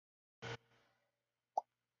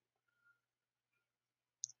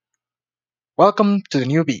Welcome to the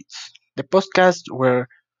New Beats, the podcast where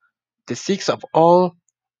the six of all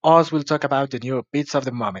us will talk about the new beats of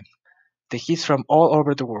the moment, the hits from all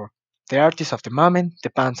over the world, the artists of the moment,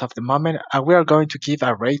 the bands of the moment, and we are going to give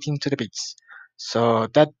a rating to the beats so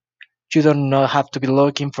that you do not have to be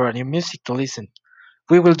looking for a new music to listen.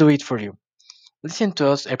 We will do it for you. Listen to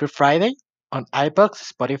us every Friday on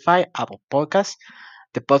iVoox, Spotify, Apple Podcasts,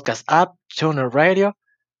 the podcast app, TuneIn Radio,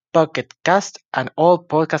 Pocket Cast, and all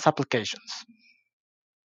podcast applications.